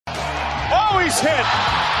he's hit.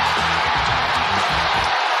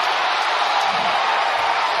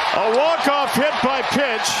 A walk-off hit by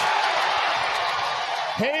pitch.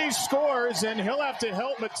 Hayes scores, and he'll have to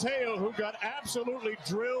help Mateo, who got absolutely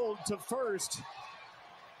drilled to first.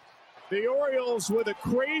 The Orioles with a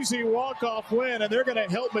crazy walk-off win, and they're going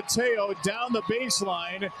to help Mateo down the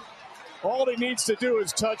baseline. All he needs to do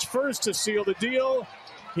is touch first to seal the deal.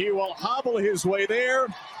 He will hobble his way there.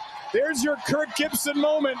 There's your Kirk Gibson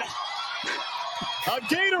moment. A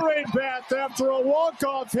Gatorade bath after a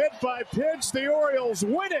walk-off hit by pitch. The Orioles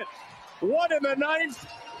win it. 1 in the 9th,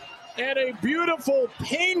 and a beautiful,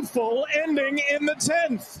 painful ending in the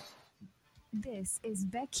 10th. This is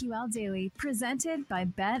BetQL Daily, presented by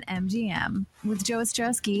BetMGM, with Joe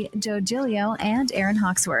Ostrowski, Joe Giglio, and Aaron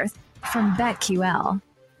Hawksworth from BetQL.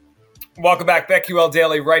 Welcome back, BetQL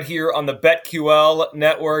Daily, right here on the BetQL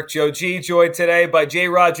Network. Joe G, joined today by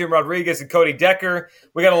J-Rod, Jim Rodriguez, and Cody Decker.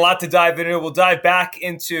 We got a lot to dive into. We'll dive back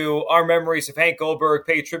into our memories of Hank Goldberg,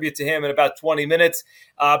 pay tribute to him in about 20 minutes.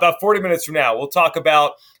 About 40 minutes from now, we'll talk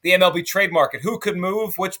about the MLB trade market, who could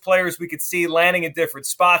move, which players we could see landing in different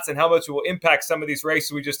spots, and how much it will impact some of these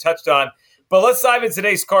races we just touched on. But let's dive into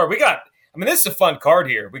today's card. This is a fun card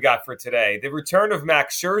here we got for today. The return of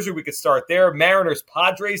Max Scherzer, we could start there.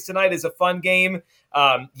 Mariners-Padres tonight is a fun game.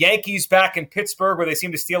 Yankees back in Pittsburgh, where they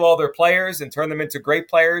seem to steal all their players and turn them into great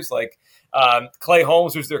players, like Clay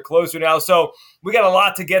Holmes, who's their closer now. So we got a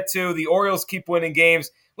lot to get to. The Orioles keep winning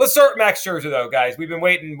games. Let's start with Max Scherzer, though, guys. We've been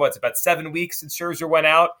waiting, about 7 weeks since Scherzer went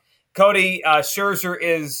out. Cody, Scherzer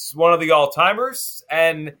is one of the all-timers,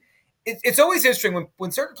 and it's always interesting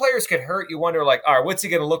when certain players get hurt, you wonder, all right, what's he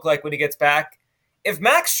going to look like when he gets back? If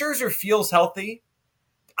Max Scherzer feels healthy,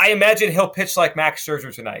 I imagine he'll pitch like Max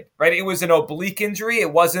Scherzer tonight, right? It was an oblique injury.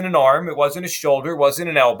 It wasn't an arm. It wasn't a shoulder. It wasn't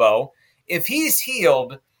an elbow. If he's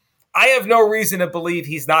healed, I have no reason to believe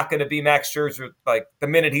he's not going to be Max Scherzer the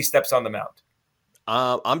minute he steps on the mound.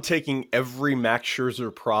 I'm taking every Max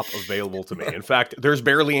Scherzer prop available to me. In fact, there's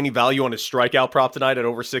barely any value on his strikeout prop tonight at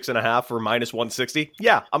over 6.5 for minus 160.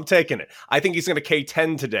 Yeah, I'm taking it. I think he's going to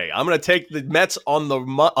K10 today. I'm going to take the Mets on the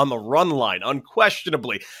run line,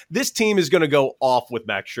 unquestionably. This team is going to go off with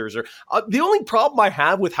Max Scherzer. The only problem I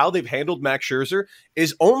have with how they've handled Max Scherzer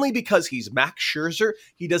is only because he's Max Scherzer,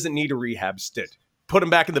 he doesn't need a rehab stint. Put him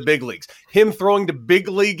back in the big leagues. Him throwing to big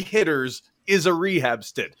league hitters is a rehab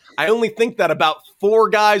stint. I only think that about 4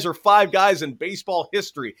 guys or 5 guys in baseball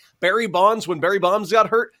history. Barry Bonds, when Barry Bonds got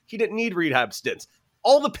hurt, he didn't need rehab stints.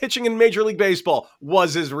 All the pitching in Major League Baseball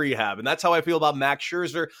was his rehab, and that's how I feel about Max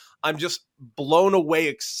Scherzer. I'm just blown away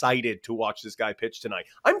excited to watch this guy pitch tonight.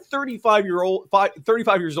 I'm 35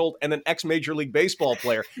 years old and an ex-Major League Baseball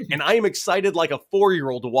player, and I am excited like a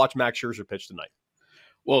 4-year-old to watch Max Scherzer pitch tonight.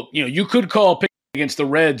 Well, you could call against the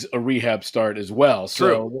Reds a rehab start as well.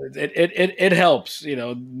 So it helps,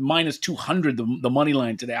 minus 200, the money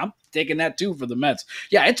line today. I'm taking that too for the Mets.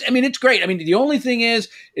 Yeah. It's great. The only thing is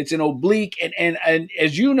it's an oblique and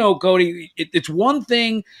as you know, Cody, it's one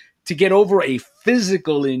thing to get over a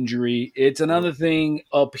physical injury. It's another thing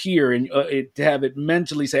up here and to have it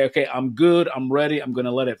mentally say, okay, I'm good. I'm ready. I'm going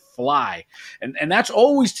to let it fly. And that's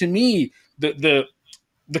always to me,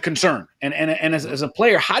 the concern. And as a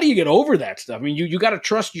player, how do you get over that stuff? You got to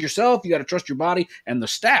trust yourself, you got to trust your body and the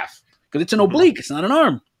staff, because it's an oblique, it's not an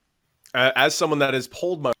arm. As someone that has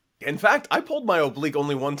pulled in fact, I pulled my oblique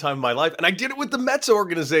only one time in my life, and I did it with the Mets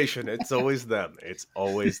organization. It's always them. It's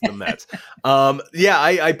always the Mets.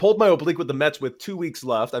 I pulled my oblique with the Mets with 2 weeks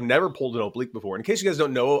left. I've never pulled an oblique before. In case you guys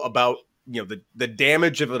don't know about the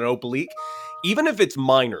damage of an oblique, even if it's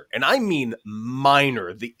minor, and I mean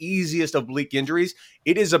minor, the easiest oblique injuries,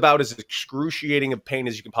 it is about as excruciating of pain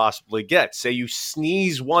as you can possibly get. Say you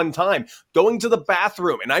sneeze one time, going to the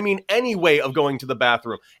bathroom, and I mean any way of going to the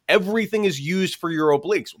bathroom, everything is used for your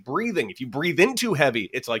obliques. Breathing, if you breathe in too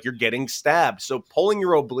heavy, it's like you're getting stabbed. So pulling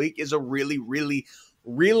your oblique is a really,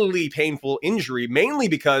 really painful injury, mainly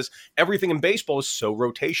because everything in baseball is so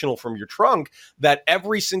rotational from your trunk that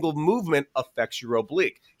every single movement affects your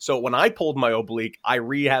oblique. So when I pulled my oblique, I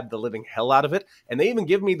rehabbed the living hell out of it, and they even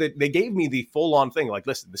gave me the full-on thing. Like,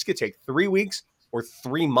 listen, this could take 3 weeks or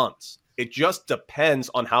 3 months. It just depends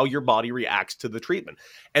on how your body reacts to the treatment.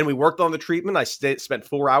 And we worked on the treatment. I spent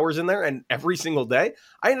 4 hours in there, and every single day,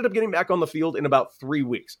 I ended up getting back on the field in about 3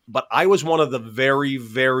 weeks. But I was one of the very,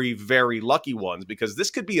 very, very lucky ones, because this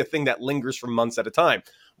could be a thing that lingers for months at a time.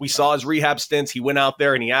 We saw his rehab stints. He went out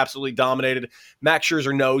there, and he absolutely dominated. Max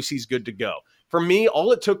Scherzer knows he's good to go. For me,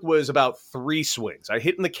 all it took was about 3 swings. I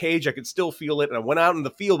hit in the cage, I could still feel it, and I went out in the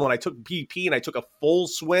field when I took BP and I took a full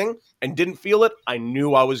swing and didn't feel it, I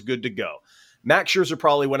knew I was good to go. Max Scherzer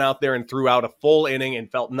probably went out there and threw out a full inning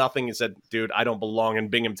and felt nothing and said, dude, I don't belong in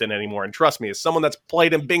Binghamton anymore. And trust me, as someone that's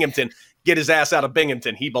played in Binghamton, get his ass out of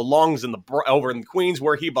Binghamton. He belongs over in Queens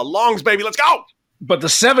where he belongs, baby. Let's go. But the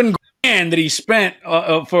 $7,000 that he spent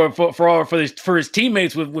for his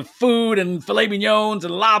teammates with food and filet mignons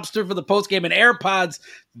and lobster for the postgame and AirPods,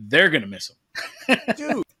 they're gonna miss him.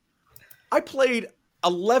 Dude, I played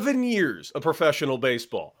 11 years of professional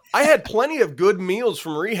baseball. I had plenty of good meals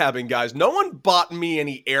from rehabbing guys. No one bought me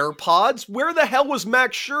any AirPods. Where the hell was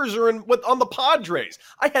Max Scherzer on the Padres?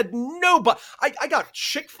 I had nobody. I got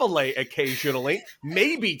Chick-fil-A occasionally,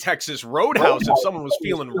 maybe Texas Roadhouse if someone was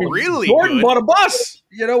feeling really Jordan good. bought a bus,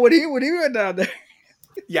 when he went down there.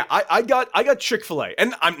 Yeah, I got Chick-fil-A,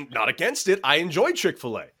 and I'm not against it. I enjoy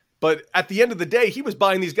Chick-fil-A. But at the end of the day, he was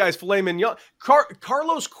buying these guys filet mignon.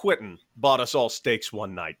 Carlos Quentin bought us all steaks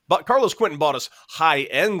one night. But Carlos Quentin bought us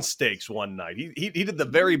high-end steaks one night. He did the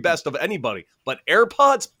very best of anybody. But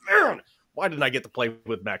AirPods, man, why didn't I get to play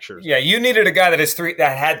with Max Scherzer? Yeah, you needed a guy that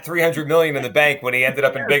had $300 million in the bank when he ended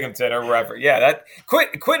up in Binghamton or wherever. Yeah, that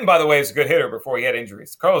Quentin, by the way, is a good hitter before he had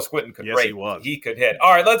injuries. Carlos Quentin could rate. He could hit.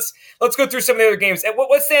 All right, let's go through some of the other games. And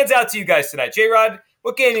what stands out to you guys tonight, J-Rod?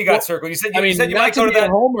 What game you got circled? You said you might go to that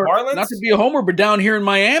Marlins? Not to be a homer, but down here in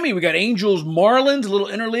Miami, we got Angels, Marlins, a little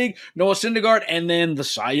interleague, Noah Syndergaard, and then the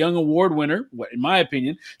Cy Young Award winner, in my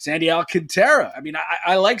opinion, Sandy Alcantara. I mean,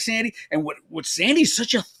 I like Sandy, and what Sandy's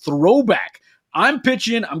such a throwback. I'm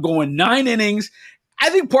pitching, I'm going 9 innings. I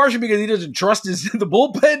think partially because he doesn't trust the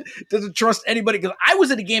bullpen, doesn't trust anybody. Because I was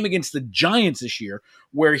at a game against the Giants this year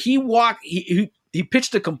where he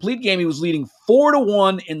pitched a complete game. He was leading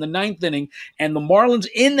 4-1 in the 9th inning, and the Marlins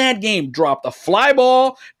in that game dropped a fly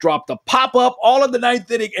ball, dropped a pop-up, all in the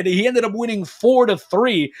 9th inning, and he ended up winning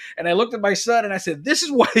 4-3. And I looked at my son, and I said, this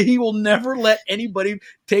is why he will never let anybody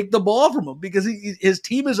take the ball from him, because his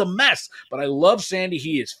team is a mess. But I love Sandy.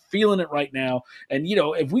 He is feeling it right now. And,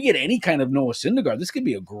 if we get any kind of Noah Syndergaard, this could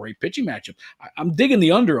be a great pitching matchup. I'm digging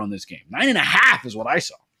the under on this game. 9.5 is what I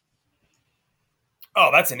saw. Oh,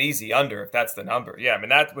 that's an easy under if that's the number. Yeah, I mean,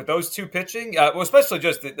 that with those two pitching, especially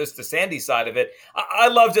just the Sandy side of it. I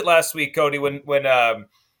loved it last week, Cody, when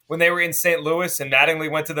they were in St. Louis and Mattingly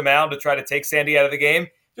went to the mound to try to take Sandy out of the game.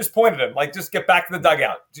 Just pointed him, just get back to the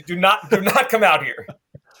dugout. Do not come out here.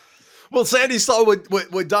 Well, Sandy saw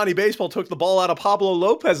what Donnie Baseball took the ball out of Pablo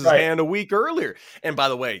Lopez's hand a week earlier. And by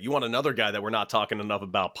the way, you want another guy that we're not talking enough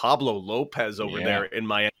about, Pablo Lopez over there in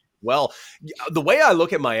Miami. Well, the way I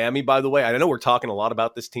look at Miami, by the way, I know we're talking a lot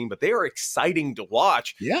about this team, but they are exciting to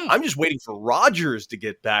watch. Yeah. I'm just waiting for Rodgers to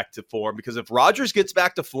get back to form, because if Rodgers gets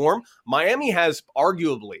back to form, Miami has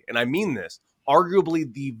arguably, and I mean this,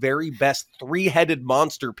 arguably the very best 3-headed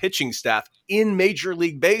monster pitching staff in Major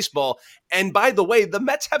League Baseball. And by the way, the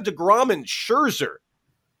Mets have DeGrom and Scherzer.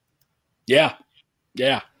 Yeah.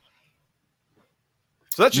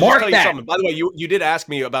 So that should tell you something. By the way, you did ask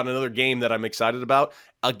me about another game that I'm excited about.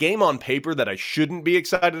 A game on paper that I shouldn't be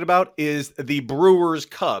excited about is the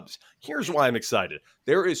Brewers-Cubs. Here's why I'm excited.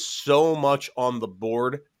 There is so much on the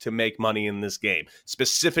board to make money in this game,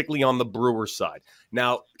 specifically on the Brewers side.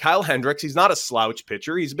 Now, Kyle Hendricks, he's not a slouch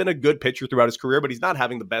pitcher. He's been a good pitcher throughout his career, but he's not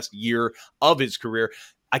having the best year of his career.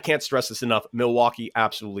 I can't stress this enough. Milwaukee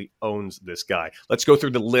absolutely owns this guy. Let's go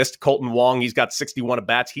through the list. Colton Wong, he's got 61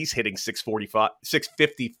 at-bats. He's hitting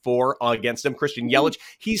 654 against him. Christian Yelich,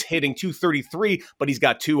 he's hitting 233, but he's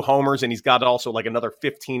got 2 homers, and he's got also another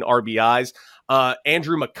 15 RBIs.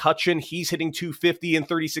 Andrew McCutchen, he's hitting 250 and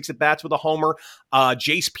 36 at-bats with a homer.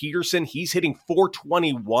 Jace Peterson, he's hitting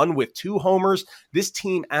 421 with 2 homers. This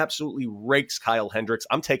team absolutely rakes Kyle Hendricks.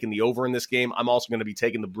 I'm taking the over in this game. I'm also going to be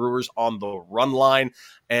taking the Brewers on the run line.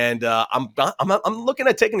 And I'm looking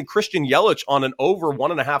at taking Christian Yelich on an over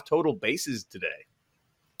 1.5 total bases today.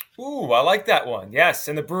 Ooh, I like that one. Yes,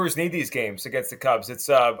 and the Brewers need these games against the Cubs. It's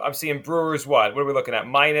I'm seeing Brewers what are we looking at?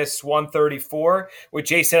 Minus 134 with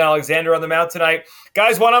Jason Alexander on the mound tonight.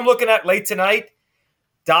 Guys, what I'm looking at late tonight,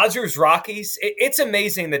 Dodgers Rockies. It's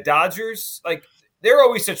amazing the Dodgers, they're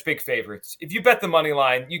always such big favorites. If you bet the money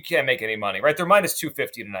line, you can't make any money, right? They're minus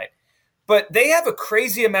 250 tonight. But they have a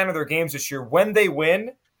crazy amount of their games this year. When they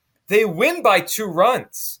win by 2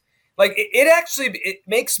 runs. It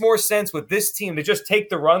makes more sense with this team to just take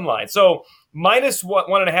the run line. So minus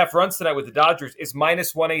 1.5 runs tonight with the Dodgers is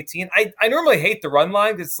minus 118. I normally hate the run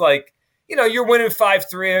line. It's you're winning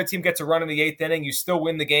 5-3. Other team gets a run in the 8th inning. You still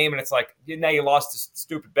win the game. And it's now you lost a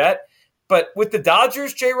stupid bet. But with the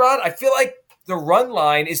Dodgers, J-Rod, I feel like the run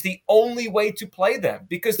line is the only way to play them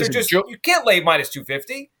because they're you can't lay minus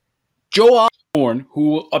 250. Joe Horn,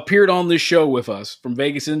 who appeared on this show with us from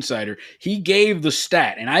Vegas Insider, he gave the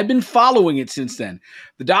stat, and I've been following it since then.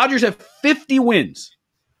 The Dodgers have 50 wins.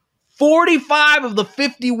 45 of the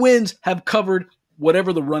 50 wins have covered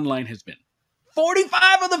whatever the run line has been.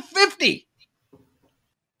 45 of the 50.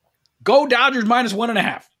 Go Dodgers minus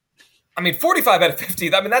 1.5. I mean, 45 out of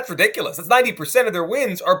 50. I mean, that's ridiculous. That's 90% of their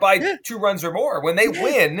wins are by 2 runs or more. When they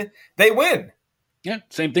win, they win. Yeah,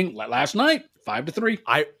 same thing last night, 5-3.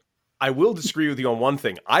 I will disagree with you on one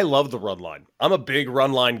thing. I love the run line. I'm a big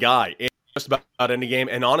run line guy in just about any game.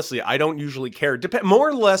 And honestly, I don't usually care. More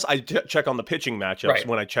or less, I check on the pitching matchups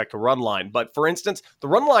when I check the run line. But for instance, the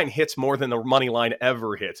run line hits more than the money line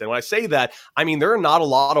ever hits. And when I say that, I mean, there are not a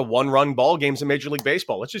lot of one-run ball games in Major League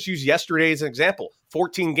Baseball. Let's just use yesterday as an example.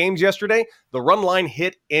 14 games yesterday, the run line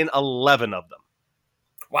hit in 11 of them.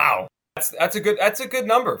 Wow. That's a good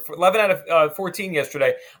number for 11 out of 14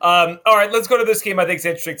 yesterday. All right, let's go to this game. I think it's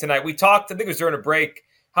interesting tonight. We talked, I think it was during a break,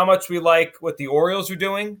 how much we like what the Orioles are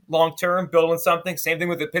doing long-term, building something. Same thing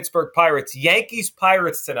with the Pittsburgh Pirates.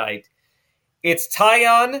 Yankees-Pirates tonight. It's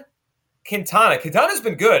Taillon Quintana. Quintana's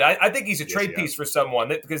been good. I think he's a trade piece for someone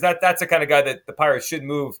because that's the kind of guy that the Pirates should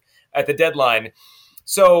move at the deadline.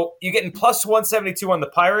 So you're getting plus 172 on the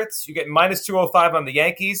Pirates. You're getting minus 205 on the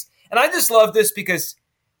Yankees. And I just love this because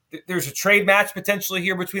there's a trade match potentially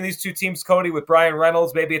here between these two teams, Cody, with Brian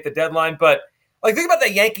Reynolds maybe at the deadline. But like, think about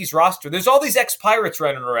that Yankees roster. There's all these ex-Pirates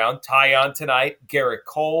running around. Taillon tonight, Garrett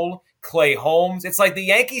Cole, Clay Holmes. It's like the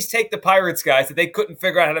Yankees take the Pirates guys that they couldn't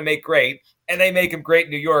figure out how to make great, and they make them great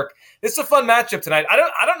in New York. This is a fun matchup tonight. I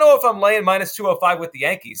don't know if I'm laying minus 205 with the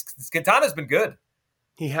Yankees. Quintana's been good.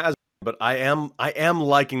 He has. But I am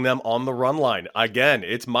liking them on the run line. Again,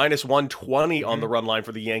 it's minus 120 on the run line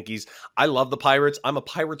for the Yankees. I love the Pirates. I'm a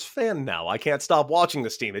Pirates fan now. I can't stop watching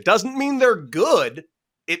this team. It doesn't mean they're good.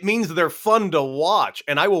 It means they're fun to watch.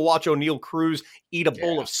 And I will watch O'Neal Cruz eat a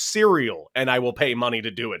bowl of cereal, and I will pay money to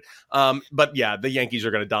do it. But yeah, the Yankees are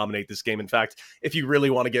going to dominate this game. In fact, if you really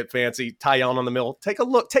want to get fancy, Taillon on the mill, take a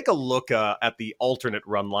look at the alternate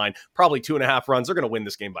run line. Probably 2.5 runs. They're going to win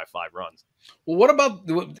this game by 5 runs. Well, what about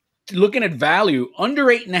looking at value under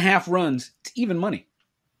 8.5 runs? It's even money.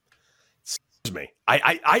 Excuse me.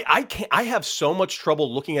 I can't. I have so much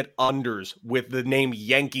trouble looking at unders with the name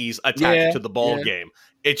Yankees attached to the ball game.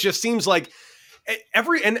 It just seems like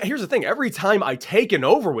and here's the thing: every time I take an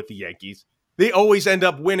over with the Yankees, they always end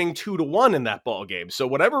up winning 2-1 in that ball game. So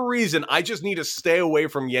whatever reason, I just need to stay away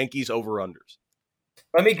from Yankees over unders.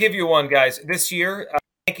 Let me give you one, guys. This year,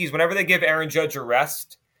 Yankees, whenever they give Aaron Judge a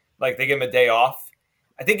rest, like they give him a day off.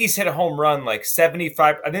 I think he's hit a home run like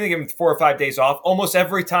 75. I think they gave him 4 or 5 days off. Almost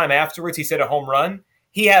every time afterwards, he's hit a home run.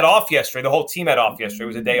 He had off yesterday. The whole team had off yesterday. It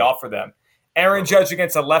was a day off for them. Aaron Judge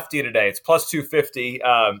against a lefty today. It's plus 250.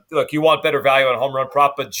 Look, you want better value on a home run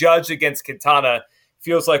prop, but Judge against Quintana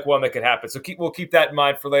feels like one that could happen. So we'll keep that in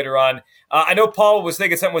mind for later on. I know Paul was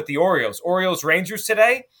thinking something with the Orioles. Orioles-Rangers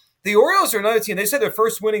today. The Orioles are another team. They said their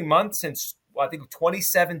first winning month since, I think,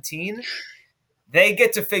 2017. They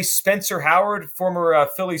get to face Spencer Howard, former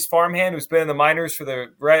Phillies farmhand who's been in the minors for the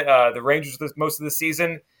Rangers most of the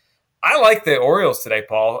season. I like the Orioles today,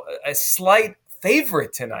 Paul. A slight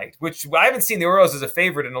favorite tonight, which I haven't seen the Orioles as a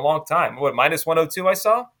favorite in a long time. What, minus 102 I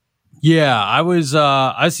saw? Yeah,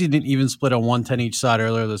 I seen an even split on 110 each side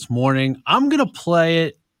earlier this morning. I'm going to play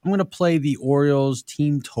it. I'm going to play the Orioles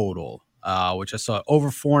team total, which I saw over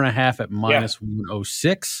 4.5 at minus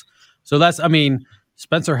 106. So that's,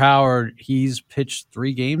 Spencer Howard, he's pitched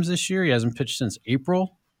 3 games this year. He hasn't pitched since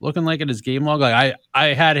April. Looking like at his game log, like I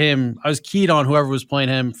had him. I was keyed on whoever was playing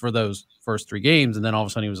him for those first 3 games, and then all of a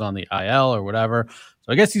sudden he was on the IL or whatever.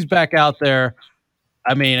 So I guess he's back out there.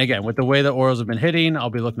 Again, with the way the Orioles have been hitting, I'll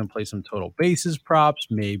be looking to play some total bases props,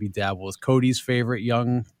 maybe dabble with Cody's favorite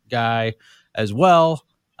young guy as well.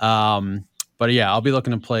 But yeah, I'll be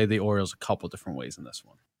looking to play the Orioles a couple different ways in this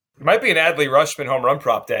one. It might be an Adley Rutschman home run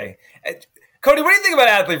prop day. Cody, what do you think about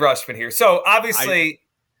Adley Rutschman here? So obviously,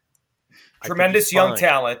 tremendous young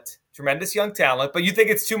talent, but you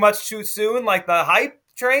think it's too much too soon, like the hype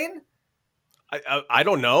train? I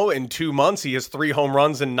don't know. In 2 months, he has 3 home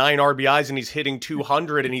runs and 9 RBIs, and he's hitting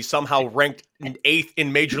 200, and he's somehow ranked 8th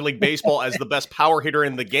in Major League Baseball as the best power hitter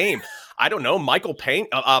in the game. I don't know. Michael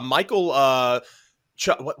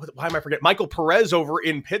Perez over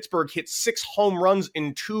in Pittsburgh hit 6 home runs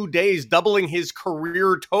in 2 days, doubling his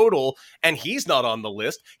career total, and he's not on the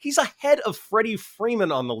list. He's ahead of Freddie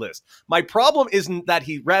Freeman on the list. My problem isn't that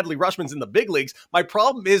Adley Rutschman's in the big leagues. My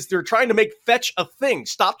problem is they're trying to make fetch a thing.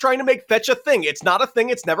 Stop trying to make fetch a thing. It's not a thing.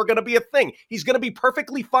 It's never going to be a thing. He's going to be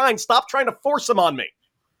perfectly fine. Stop trying to force him on me.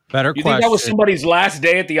 Better you question. You think that was somebody's last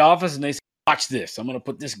day at the office and they said, watch this. I'm going to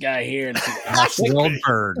put this guy here. And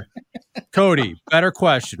Goldberg. Cody, better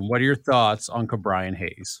question. What are your thoughts on Ke'Bryan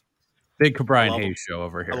Hayes? Big Ke'Bryan Hayes show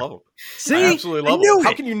over here. I love him. See? I absolutely love him.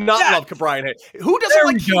 How can you not love Ke'Bryan Hayes? Who doesn't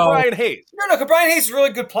like Ke'Bryan Hayes? No, Ke'Bryan Hayes is a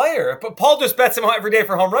really good player, but Paul just bets him every day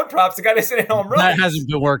for home run props. The guy doesn't hit home runs. That hasn't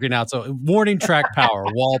been working out. So morning track power,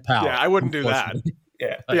 wall power. Yeah, I wouldn't do that.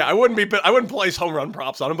 Yeah, I wouldn't place home run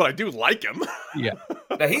props on him, but I do like him. Yeah,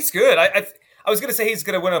 no, he's good. I was going to say he's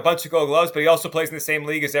going to win a bunch of Gold Gloves, but he also plays in the same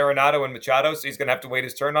league as Arenado and Machado, so he's going to have to wait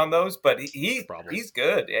his turn on those. But he's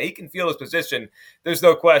good. Yeah, he can feel his position. There's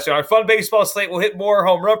no question. Our fun baseball slate will hit more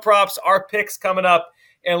home run props. Our picks coming up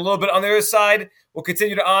in a little bit. On the other side, we'll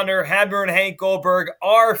continue to honor Hammer and Hank Goldberg,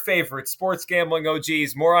 our favorite sports gambling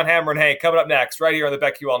OGs. More on Hammer and Hank coming up next, right here on the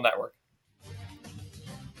BetQL Network.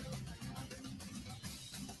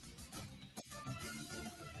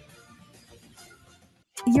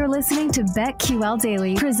 You're listening to BetQL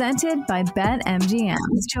Daily, presented by BetMGM.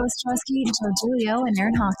 With Joe Ostrowski, Joe Giglio, and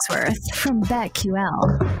Aaron Hawksworth from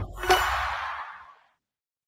BetQL.